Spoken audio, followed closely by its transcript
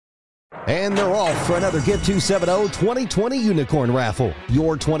And they're off for another Give 270 2020 Unicorn Raffle.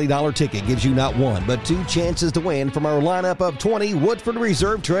 Your $20 ticket gives you not one, but two chances to win from our lineup of 20 Woodford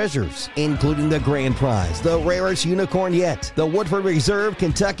Reserve treasures, including the grand prize, the rarest unicorn yet, the Woodford Reserve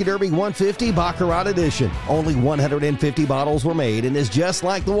Kentucky Derby 150 Baccarat Edition. Only 150 bottles were made and is just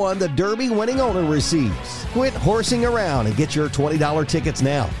like the one the Derby winning owner receives. Quit horsing around and get your $20 tickets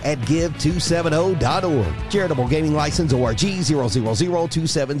now at give270.org. Charitable Gaming License ORG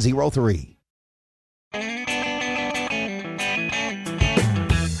 0002703.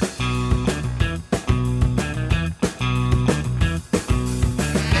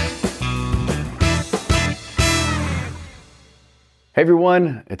 Hey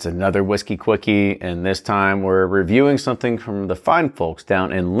everyone, it's another Whiskey Quickie, and this time we're reviewing something from the fine folks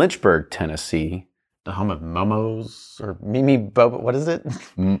down in Lynchburg, Tennessee. The home of Momos or Mimi Bobo. What is it?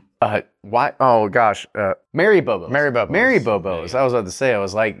 Why? Oh gosh, Mary Bobos. Mary Bobos. Mary Bobos. I was about to say. I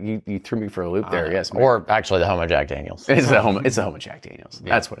was like, you threw me for a loop there. Yes. Or actually, the home of Jack Daniels. It's the home. It's the home of Jack Daniels.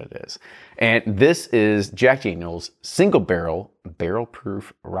 Yeah. That's what it is. And this is Jack Daniels Single Barrel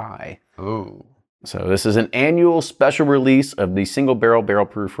Proof Rye. Ooh. So this is an annual special release of the Single Barrel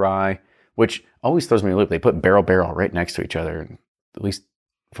Proof Rye, which always throws me a loop. They put barrel right next to each other, and at least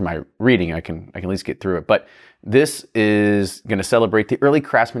for my reading, I can at least get through it. But this is going to celebrate the early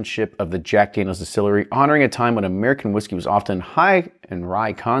craftsmanship of the Jack Daniels distillery, honoring a time when American whiskey was often high in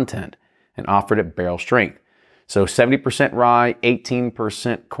rye content and offered at barrel strength. So 70% rye,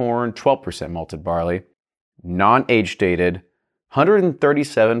 18% corn, 12% malted barley, non-age dated,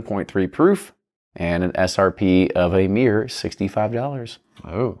 137.3 proof, and an SRP of a mere $65.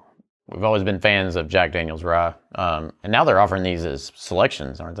 Oh. We've always been fans of Jack Daniels rye. And now they're offering these as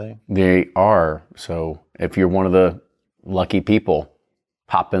selections, aren't they? They are. So if you're one of the lucky people,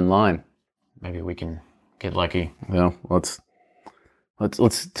 hop in line. Maybe we can get lucky. Well, let's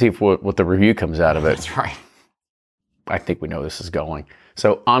see if what the review comes out of it. That's right. I think we know this is going.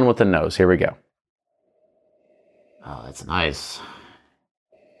 So on with the nose. Here we go. Oh, that's nice.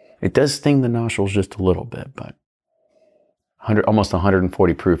 It does sting the nostrils just a little bit, but almost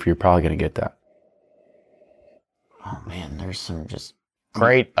 140 proof, you're probably going to get that. Oh man, there's some just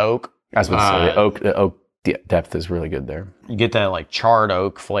great oak. I was going to say the oak depth is really good there. You get that like charred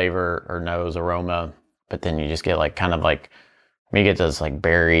oak flavor or nose aroma, but then you just get like kind of like you get this like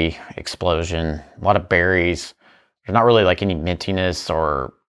berry explosion. A lot of berries. There's not really like any mintiness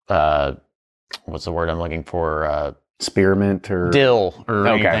or what's the word I'm looking for? Spearmint or dill or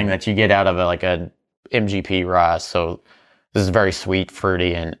anything that you get out of a MGP rye. So this is very sweet,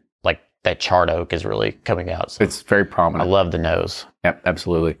 fruity, and like that charred oak is really coming out. So it's very prominent. I love the nose. Yep,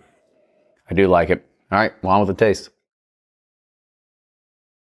 absolutely. I do like it. All right, well, on with the taste.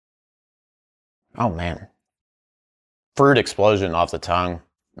 Oh man. Fruit explosion off the tongue.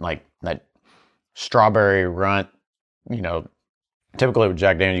 Like that strawberry runt. You know, typically with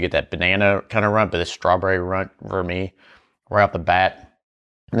Jack Daniels, you get that banana kind of runt, but this strawberry runt for me, right off the bat.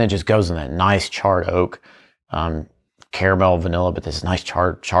 And then it just goes in that nice charred oak. Caramel, vanilla, but this nice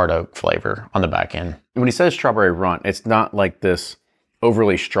charred oak flavor on the back end. When he says strawberry runt, it's not like this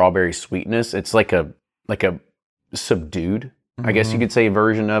overly strawberry sweetness. It's like a subdued, I guess you could say,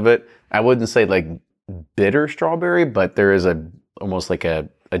 version of it. I wouldn't say like bitter strawberry, but there is almost like a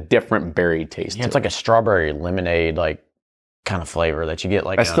different berry taste. Yeah, it's like a strawberry lemonade like kind of flavor that you get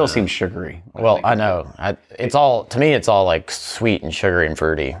like. That still seems sugary. Well, I know. It's all like sweet and sugary and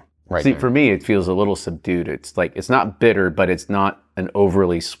fruity. Right. See, for me, it feels a little subdued. It's like, it's not bitter, but it's not an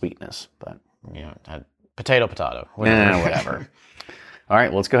overly sweetness. But yeah, potato. Whatever. All right,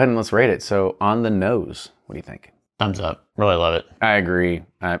 well, let's go ahead and let's rate it. So on the nose, what do you think? Thumbs up. Really love it. I agree.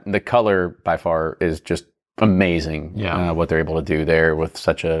 The color by far is just amazing. Yeah. What they're able to do there with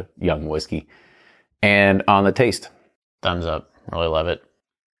such a young whiskey. And on the taste? Thumbs up. Really love it.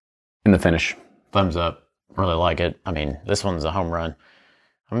 In the finish? Thumbs up. Really like it. I mean, this one's a home run.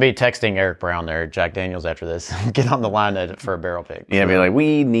 I'm going to be texting Eric Brown there, Jack Daniels, after this. Get on the line for a barrel pick. Yeah, be like,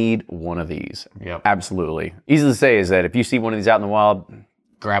 we need one of these. Yep. Absolutely. Easy to say is that if you see one of these out in the wild,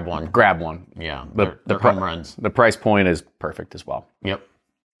 grab one. Yeah, they're home runs. The price point is perfect as well. Yep.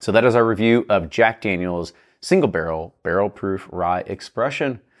 So that is our review of Jack Daniels Single Barrel Proof Rye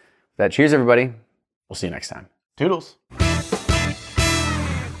Expression. Cheers, everybody. We'll see you next time. Toodles.